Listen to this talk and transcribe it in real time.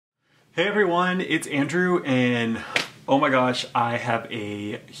Hey everyone, it's Andrew, and oh my gosh, I have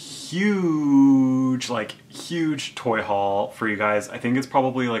a huge toy haul for you guys. I think it's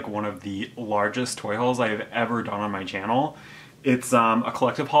probably like one of the largest toy hauls I have ever done on my channel. It's a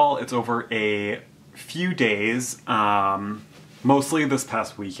collective haul. It's over a few days, mostly this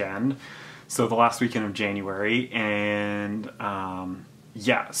past weekend. So the last weekend of January, and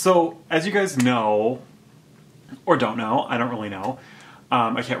yeah, so as you guys know, or don't know, I don't really know,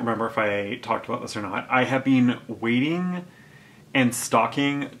 I can't remember if I talked about this or not. I have been waiting and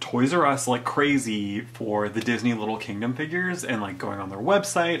stalking Toys R Us like crazy for the Disney Little Kingdom figures and like going on their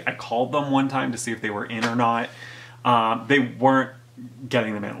website. I called them one time to see if they were in or not. They weren't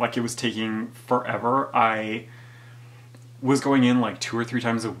getting them in. Like, it was taking forever. I was going in like 2 or 3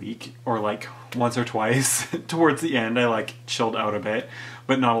 times a week, or like once or twice. Towards the end I like chilled out a bit,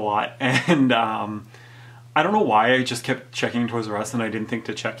 but not a lot. And I don't know why I just kept checking Toys R Us and I didn't think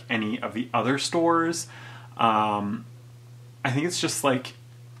to check any of the other stores. I think it's just like,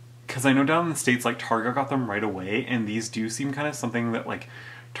 because I know down in the States like Target got them right away, and these do seem kind of something that like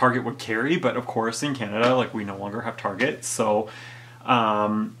Target would carry, but of course in Canada like we no longer have Target. So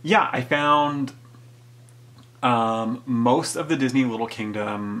yeah, I found most of the Disney Little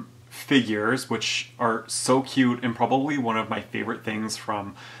Kingdom figures, which are so cute and probably one of my favorite things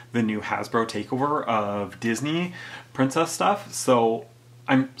from the new Hasbro takeover of Disney princess stuff. So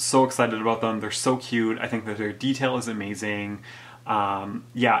I'm so excited about them. They're so cute. I think that their detail is amazing.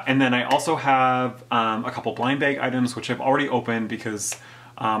 Yeah, and then I also have a couple blind bag items, which I've already opened because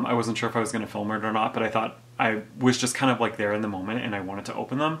I wasn't sure if I was going to film it or not, but I thought I was just kind of like there in the moment and I wanted to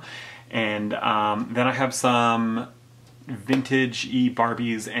open them. And then I have some vintage-y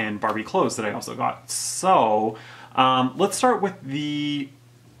Barbies and Barbie clothes that I also got. So let's start with the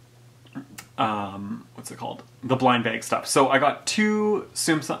what's it called? The blind bag stuff. So I got 2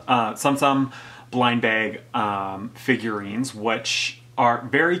 TSUM TSUM blind bag figurines, which are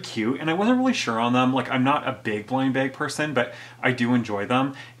very cute, and I wasn't really sure on them. Like, I'm not a big blind bag person, but I do enjoy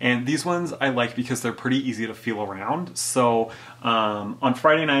them. And these ones I like because they're pretty easy to feel around. So on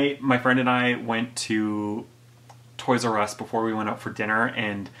Friday night, my friend and I went to Toys R Us before we went out for dinner,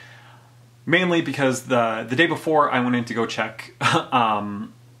 and mainly because the day before I went in to go check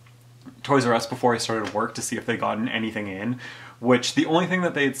Toys R Us before I started work to see if they gotten anything in, which the only thing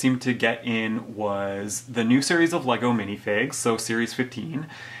that they had seemed to get in was the new series of Lego minifigs, so series 15,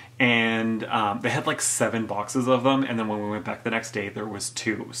 and they had like 7 boxes of them, and then when we went back the next day there was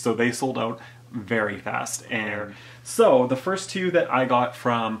 2, so they sold out very fast. And so the first 2 that I got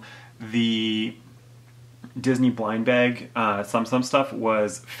from the Disney blind bag TSUM TSUM stuff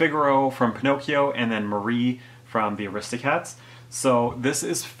was Figaro from Pinocchio, and then Marie from the Aristocats. So this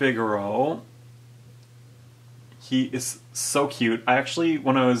is Figaro. He is so cute. I actually,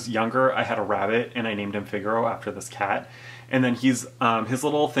 when I was younger, I had a rabbit and I named him Figaro after this cat. And then he's his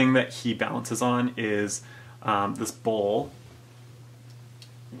little thing that he balances on is this bowl,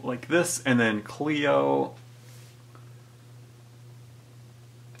 like this, and then Cleo.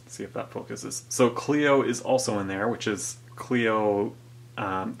 Let's see if that focuses. So Cleo is also in there, which is Cleo,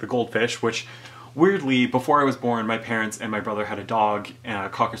 the goldfish, which weirdly, before I was born, my parents and my brother had a dog, a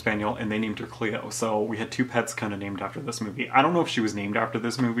Cocker Spaniel, and they named her Cleo. So we had 2 pets kind of named after this movie. I don't know if she was named after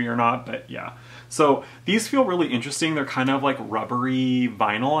this movie or not, but yeah. So these feel really interesting. They're kind of like rubbery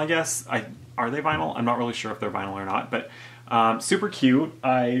vinyl, I guess. Are they vinyl? I'm not really sure if they're vinyl or not, but super cute.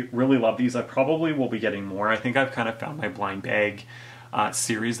 I really love these. I probably will be getting more. I think I've kind of found my blind bag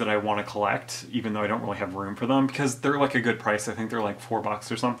series that I want to collect, even though I don't really have room for them, because they're like a good price. I think they're like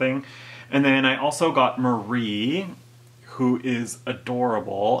 $4 or something. And then I also got Marie, who is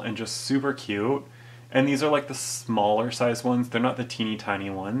adorable and just super cute. And these are like the smaller size ones. They're not the teeny tiny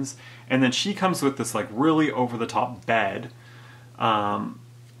ones. And then she comes with this like really over the top bed,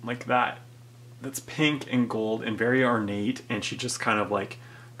 like that. That's pink and gold and very ornate. And she just kind of like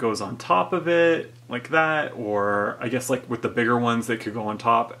goes on top of it like that. Or I guess like with the bigger ones, they could go on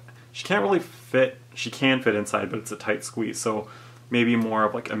top. She can't really fit. She can fit inside, but it's a tight squeeze. So maybe more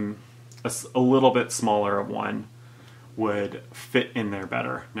of like a little bit smaller one would fit in there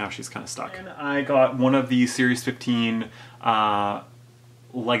better. Now she's kind of stuck. And I got one of the Series 15 Lego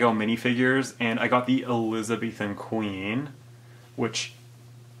minifigures, and I got the Elizabethan Queen, which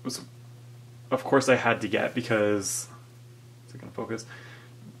was, of course, I had to get because, is it gonna focus?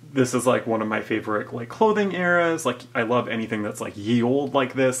 This is like one of my favorite like clothing eras. Like, I love anything that's like ye old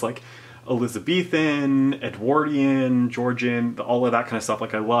like this, like Elizabethan, Edwardian, Georgian, all of that kind of stuff.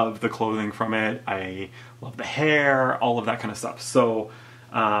 Like, I love the clothing from it. I love the hair, all of that kind of stuff. So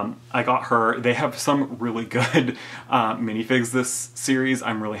I got her. They have some really good minifigs this series.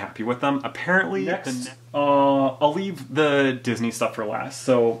 I'm really happy with them. Apparently, I'll leave the Disney stuff for last.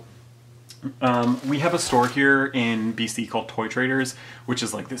 So we have a store here in BC called Toy Traders, which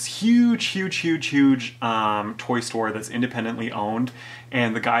is like this huge toy store that's independently owned,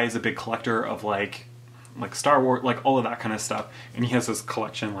 and the guy is a big collector of like Star Wars, like all of that kind of stuff, and he has this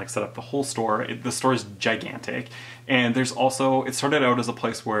collection like set up the whole store. The store is gigantic, and there's also, it started out as a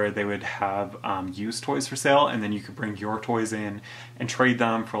place where they would have used toys for sale, and then you could bring your toys in and trade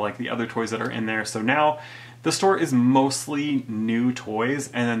them for like the other toys that are in there. So now the store is mostly new toys,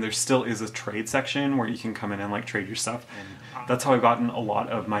 and then there still is a trade section where you can come in and like trade your stuff. And that's how I've gotten a lot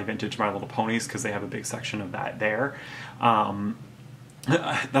of my vintage My Little Ponies, because they have a big section of that there.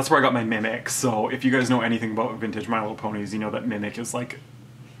 That's where I got my Mimic, so if you guys know anything about vintage My Little Ponies, you know that Mimic is like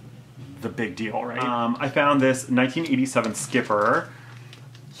the big deal, right? I found this 1987 Skipper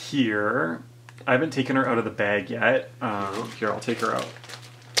here. I haven't taken her out of the bag yet. Here, I'll take her out.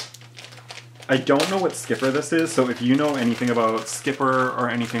 I don't know what Skipper this is, so if you know anything about Skipper or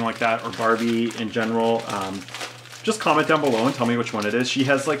anything like that, or Barbie in general, just comment down below and tell me which one it is. She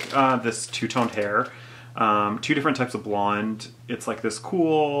has like this two-toned hair, two different types of blonde. It's like this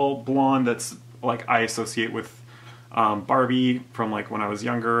cool blonde that's like I associate with Barbie from like when I was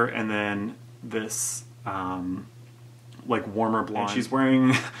younger, and then this like warmer blonde. And she's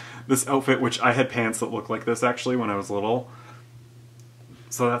wearing this outfit, which I had pants that looked like this actually when I was little.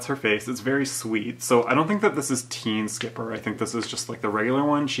 So that's her face. It's very sweet. So I don't think that this is Teen Skipper. I think this is just like the regular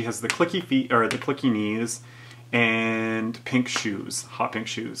one. She has the clicky feet, or the clicky knees, and pink shoes, hot pink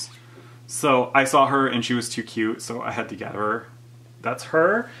shoes. So I saw her and she was too cute, so I had to get her. That's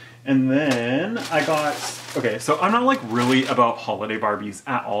her. And then I got, okay, so I'm not like really about holiday Barbies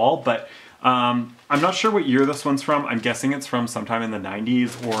at all, but I'm not sure what year this one's from. I'm guessing it's from sometime in the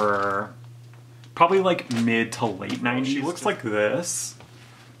 90s, or probably like mid to late 90s. She looks like this.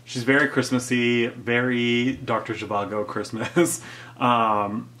 She's very Christmassy, very Dr. Zhivago Christmas.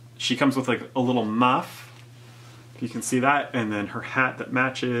 She comes with like a little muff, if you can see that, and then her hat that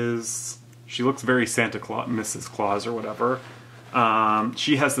matches. She looks very Santa Claus, Mrs. Claus or whatever.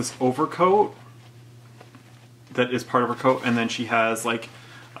 She has this overcoat that is part of her coat, and then she has like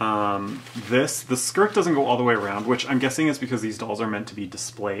this. The skirt doesn't go all the way around, which I'm guessing is because these dolls are meant to be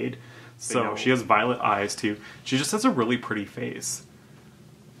displayed. So she has violet eyes too. She just has a really pretty face.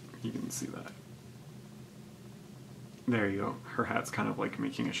 You can see that. There you go. Her hat's kind of like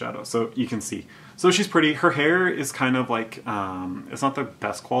making a shadow, so you can see. So she's pretty. Her hair is kind of like, it's not the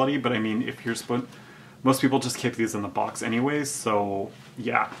best quality, but I mean, if you're most people just keep these in the box anyways, so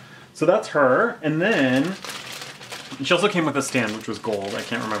yeah. So that's her, and then she also came with a stand, which was gold. I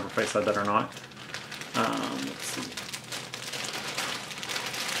can't remember if I said that or not. Let's see.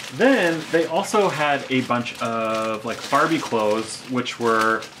 Then they also had a bunch of like Barbie clothes, which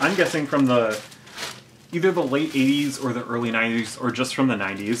were, I'm guessing, from either the late 80s or the early 90s, or just from the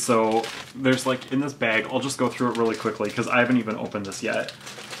 90s. So there's like in this bag, I'll just go through it really quickly because I haven't even opened this yet.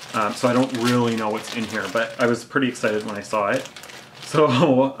 So I don't really know what's in here, but I was pretty excited when I saw it.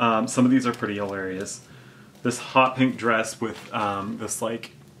 So some of these are pretty hilarious. This hot pink dress with this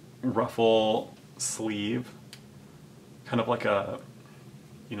like ruffle sleeve, kind of like a,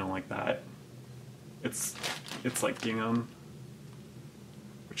 you know, like that. It's like gingham,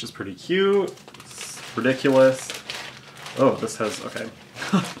 which is pretty cute. It's ridiculous. Oh, this has, okay.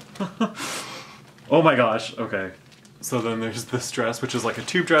 Oh my gosh, okay. So then there's this dress, which is like a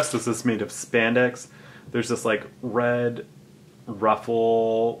tube dress. This is made of spandex. There's this like red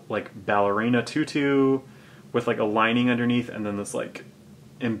ruffle, like ballerina tutu with like a lining underneath, and then this like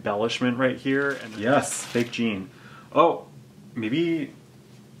embellishment right here. And yes, fake jean. Oh, maybe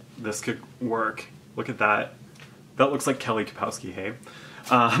this could work. Look at that. That looks like Kelly Kapowski, hey?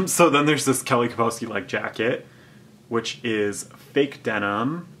 So then there's this Kelly Kapowski like jacket, which is fake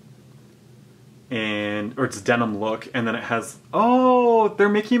denim, or it's denim look, and then it has, oh, they're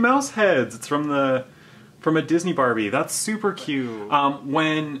Mickey Mouse heads. It's from a Disney Barbie. That's super cute.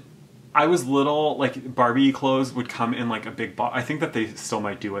 When I was little, like Barbie clothes would come in like a big box. I think that they still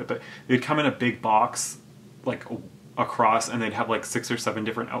might do it, but they'd come in a big box, like across, and they'd have like 6 or 7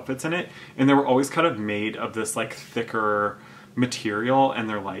 different outfits in it, and they were always kind of made of this like thicker material, and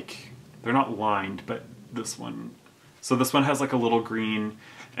they're not lined, but this one, so this one has like a little green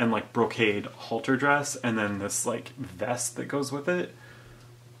and like brocade halter dress, and then this like vest that goes with it.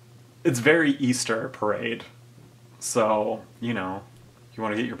 It's very Easter parade, so you know, if you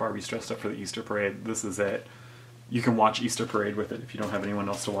want to get your Barbies dressed up for the Easter parade, this is it. You can watch Easter parade with it if you don't have anyone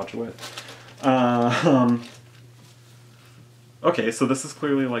else to watch it with. Okay, so this is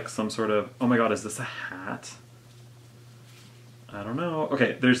clearly like some sort of... Oh my god, is this a hat? I don't know.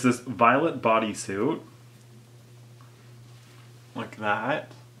 Okay, there's this violet bodysuit. Like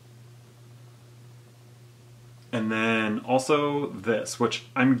that. And then also this, which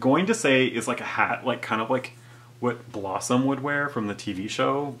I'm going to say is like a hat, like kind of like what Blossom would wear from the TV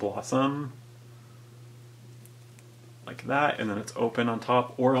show, Blossom. Like that, and then it's open on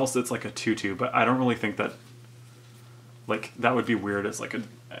top, or else it's like a tutu, but I don't really think that, like, that would be weird as like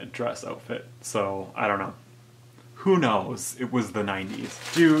a dress outfit, so I don't know. Who knows? It was the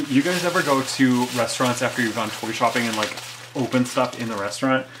 90s. Do you guys ever go to restaurants after you've gone toy shopping and like open stuff in the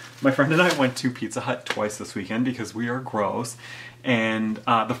restaurant? My friend and I went to Pizza Hut twice this weekend because we are gross. And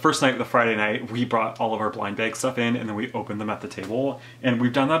the first night, the Friday night, we brought all of our blind bag stuff in and then we opened them at the table. And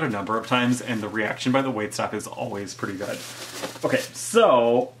we've done that a number of times and the reaction by the waitstaff is always pretty good. Okay,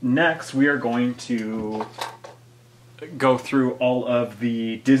 so next we are going to go through all of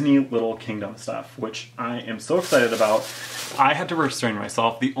the Disney Little Kingdom stuff, which I am so excited about. I had to restrain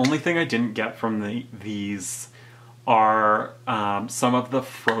myself. The only thing I didn't get from these are some of the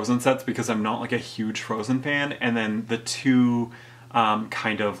Frozen sets because I'm not like a huge Frozen fan, and then the two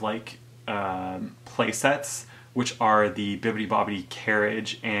kind of like play sets, which are the Bibbidi Bobbidi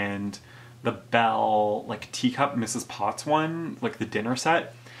carriage and the Belle like teacup Mrs. Potts one, like the dinner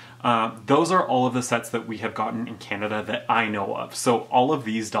set. Those are all of the sets that we have gotten in Canada that I know of. So all of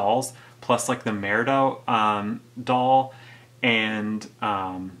these dolls, plus like the Merida doll, and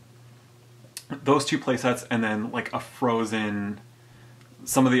those two playsets, and then like a Frozen,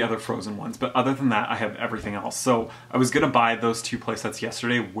 some of the other Frozen ones. But other than that, I have everything else. So I was gonna buy those two playsets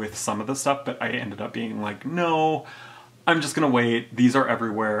yesterday with some of the stuff, but I ended up being like, no, I'm just gonna wait. These are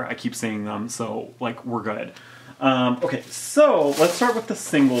everywhere. I keep seeing them, so like we're good. Okay, so let's start with the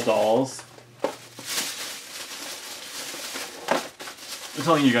single dolls. I'm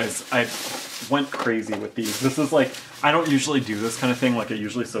telling you guys, I went crazy with these. This is like, I don't usually do this kind of thing, like I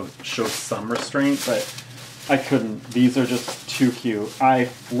usually show some restraint, but I couldn't. These are just too cute. I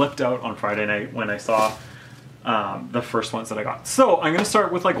flipped out on Friday night when I saw the first ones that I got. So I'm gonna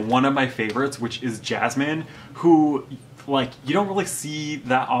start with like one of my favorites, which is Jasmine, who like you don't really see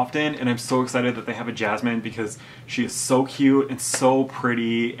that often, and I'm so excited that they have a Jasmine because she is so cute and so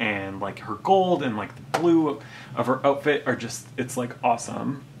pretty, and like her gold and like the blue of her outfit are just, it's like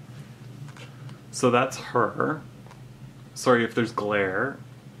awesome. So that's her. Sorry if there's glare,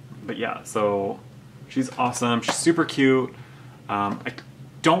 but yeah, so she's awesome. She's super cute. I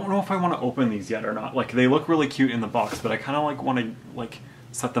don't know if I want to open these yet or not. Like they look really cute in the box, but I kind of like want to like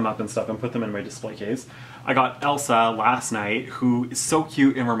set them up and stuff and put them in my display case. I got Elsa last night, who is so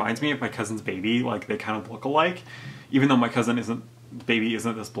cute and reminds me of my cousin's baby. Like they kind of look alike, even though my cousin baby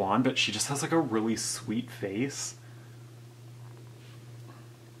isn't this blonde, but she just has like a really sweet face.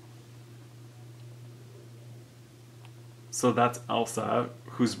 So that's Elsa,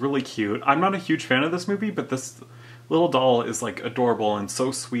 who's really cute. I'm not a huge fan of this movie, but this little doll is like adorable and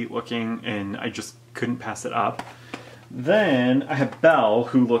so sweet looking, and I just couldn't pass it up. Then I have Belle,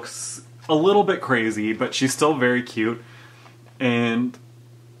 who looks a little bit crazy, but she's still very cute. And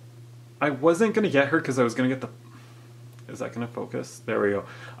I wasn't going to get her because I was going to get the... Is that going to focus? There we go.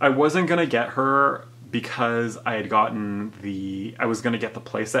 I wasn't going to get her because I had gotten the... I was going to get the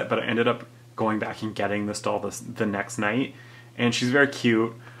playset, but I ended up going back and getting this doll the next night. And she's very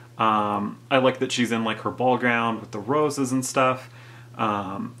cute. I like that she's in like her ball gown with the roses and stuff.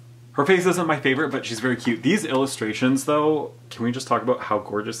 Her face isn't my favorite, but she's very cute. These illustrations, though, can we just talk about how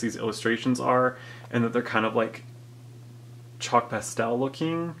gorgeous these illustrations are? And that they're kind of like chalk pastel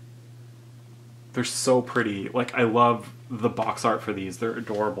looking. They're so pretty. Like, I love the box art for these. They're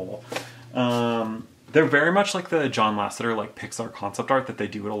adorable. They're very much like the John Lasseter, like, Pixar concept art that they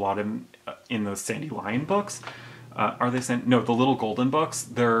do a lot in those Sandy Lion books. Are they no, the Little Golden books.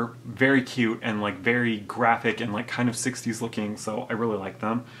 They're very cute and like very graphic and like kind of 60s looking, so I really like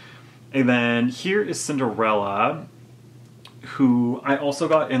them. And then here is Cinderella, who I also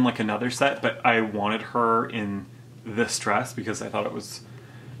got in like another set, but I wanted her in this dress because I thought it was,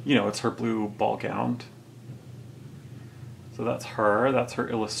 you know, it's her blue ball gown. So that's her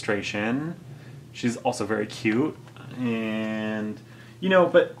illustration. She's also very cute. And, you know,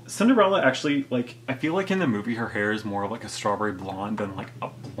 but Cinderella actually, like, I feel like in the movie her hair is more like a strawberry blonde than like a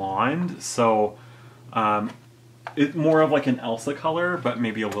blonde. So, it's more of like an Elsa color, but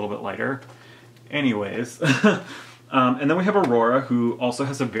maybe a little bit lighter. Anyways. And then we have Aurora, who also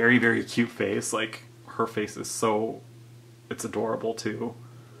has a very, very cute face. Like, her face is so... it's adorable, too.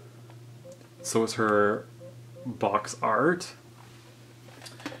 So is her box art.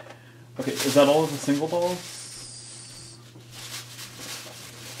 Okay, is that all of the single dolls?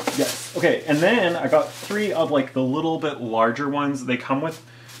 Okay, and then I got 3 of like the little bit larger ones. They come with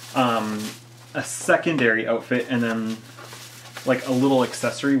a secondary outfit and then like a little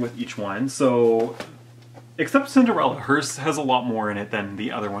accessory with each one. So, except Cinderella, hers has a lot more in it than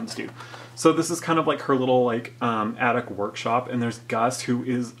the other ones do. So this is kind of like her little like attic workshop, and there's Gus, who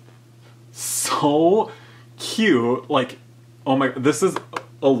is so cute. Like, oh my, this is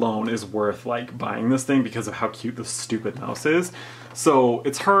alone is worth like buying this thing because of how cute this stupid mouse is. So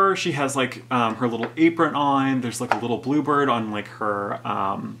it's her, she has like her little apron on, there's like a little bluebird on like her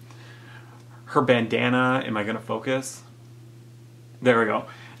her bandana. Am I gonna focus? There we go.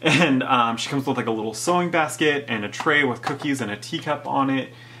 And she comes with like a little sewing basket and a tray with cookies and a teacup on it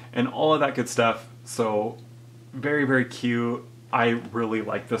and all of that good stuff. So very, very cute. I really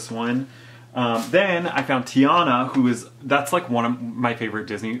like this one. Then I found Tiana, who is, that's like one of my favorite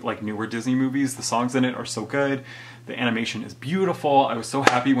Disney, like newer Disney movies. The songs in it are so good. The animation is beautiful. I was so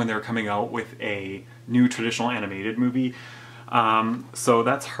happy when they were coming out with a new traditional animated movie. So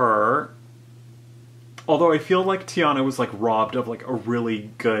that's her. Although I feel like Tiana was like robbed of like a really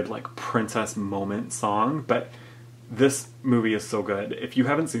good like princess moment song, but this movie is so good. If you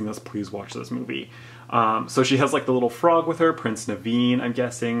haven't seen this, please watch this movie. So she has like the little frog with her, Prince Naveen, I'm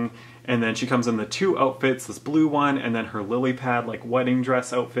guessing, and then she comes in the 2 outfits, this blue one, and then her lily pad like wedding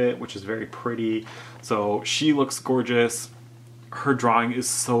dress outfit, which is very pretty. So she looks gorgeous. Her drawing is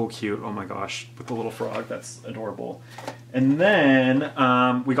so cute. Oh my gosh, with the little frog, that's adorable. And then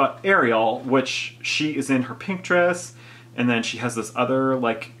we got Ariel, which she is in her pink dress, and then she has this other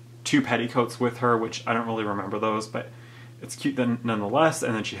like 2 petticoats with her, which I don't really remember those, but it's cute then nonetheless.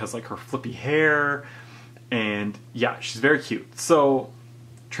 And then she has like her flippy hair, and yeah, she's very cute. So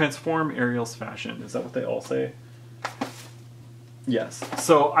transform Ariel's fashion, is that what they all say? Yes.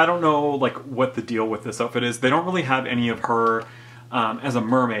 So I don't know like what the deal with this outfit is. They don't really have any of her as a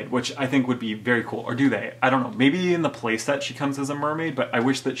mermaid, which I think would be very cool. Or do they? I don't know. Maybe in the playset she comes as a mermaid, but I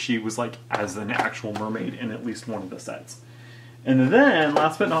wish that she was like as an actual mermaid in at least one of the sets. And then,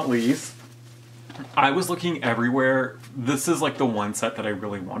 last but not least, I was looking everywhere. This is like the one set that I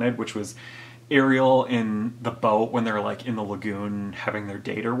really wanted, which was Ariel in the boat when they're like in the lagoon having their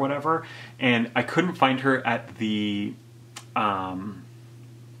date or whatever. And I couldn't find her at the Walmart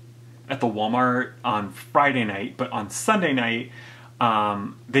on Friday night, but on Sunday night,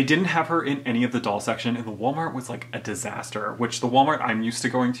 they didn't have her in any of the doll section, and the Walmart was like a disaster, which the Walmart I'm used to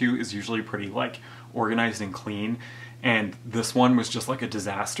going to is usually pretty like organized and clean. And this one was just like a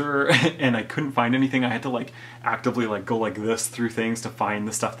disaster and I couldn't find anything. I had to like actively like go like this through things to find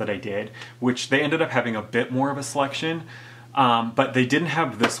the stuff that I did, which they ended up having a bit more of a selection. But they didn't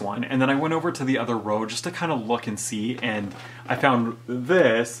have this one. And then I went over to the other row just to kind of look and see, and I found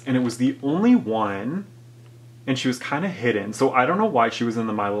this, and it was the only one, and she was kind of hidden. So I don't know why she was in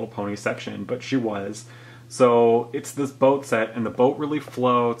the My Little Pony section, but she was. So it's this boat set, and the boat really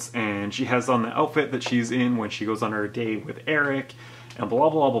floats, and she has on the outfit that she's in when she goes on her date with Eric, and blah,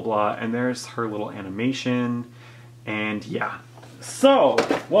 blah, blah, blah. And there's her little animation, and yeah. So,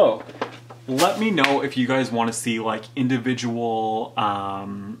 whoa. Let me know if you guys want to see like individual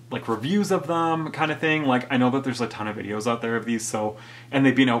like reviews of them kind of thing. Like I know that there's a ton of videos out there of these, so, and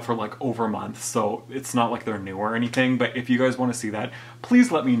they've been out for like over a month, so it's not like they're new or anything, but if you guys want to see that,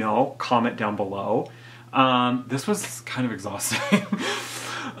 please let me know, comment down below. This was kind of exhausting.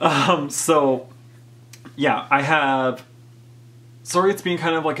 So yeah, I have, sorry it's been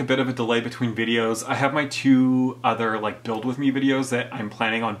kind of like a bit of a delay between videos. I have my 2 other like build with me videos that I'm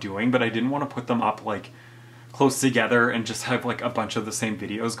planning on doing, but I didn't want to put them up like close together and just have like a bunch of the same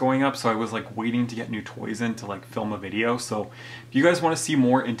videos going up. So I was like waiting to get new toys in to like film a video. So if you guys want to see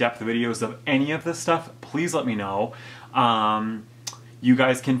more in-depth videos of any of this stuff, please let me know. You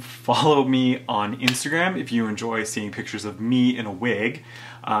guys can follow me on Instagram if you enjoy seeing pictures of me in a wig,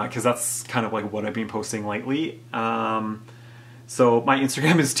 because that's kind of like what I've been posting lately. So my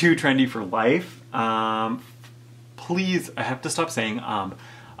Instagram is Too Trendy for Life. Please, I have to stop saying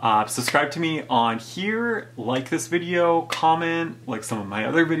subscribe to me on here, like this video, comment, like some of my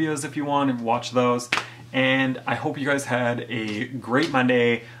other videos if you want, and watch those. And I hope you guys had a great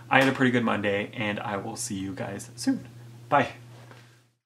Monday. I had a pretty good Monday, and I will see you guys soon. Bye.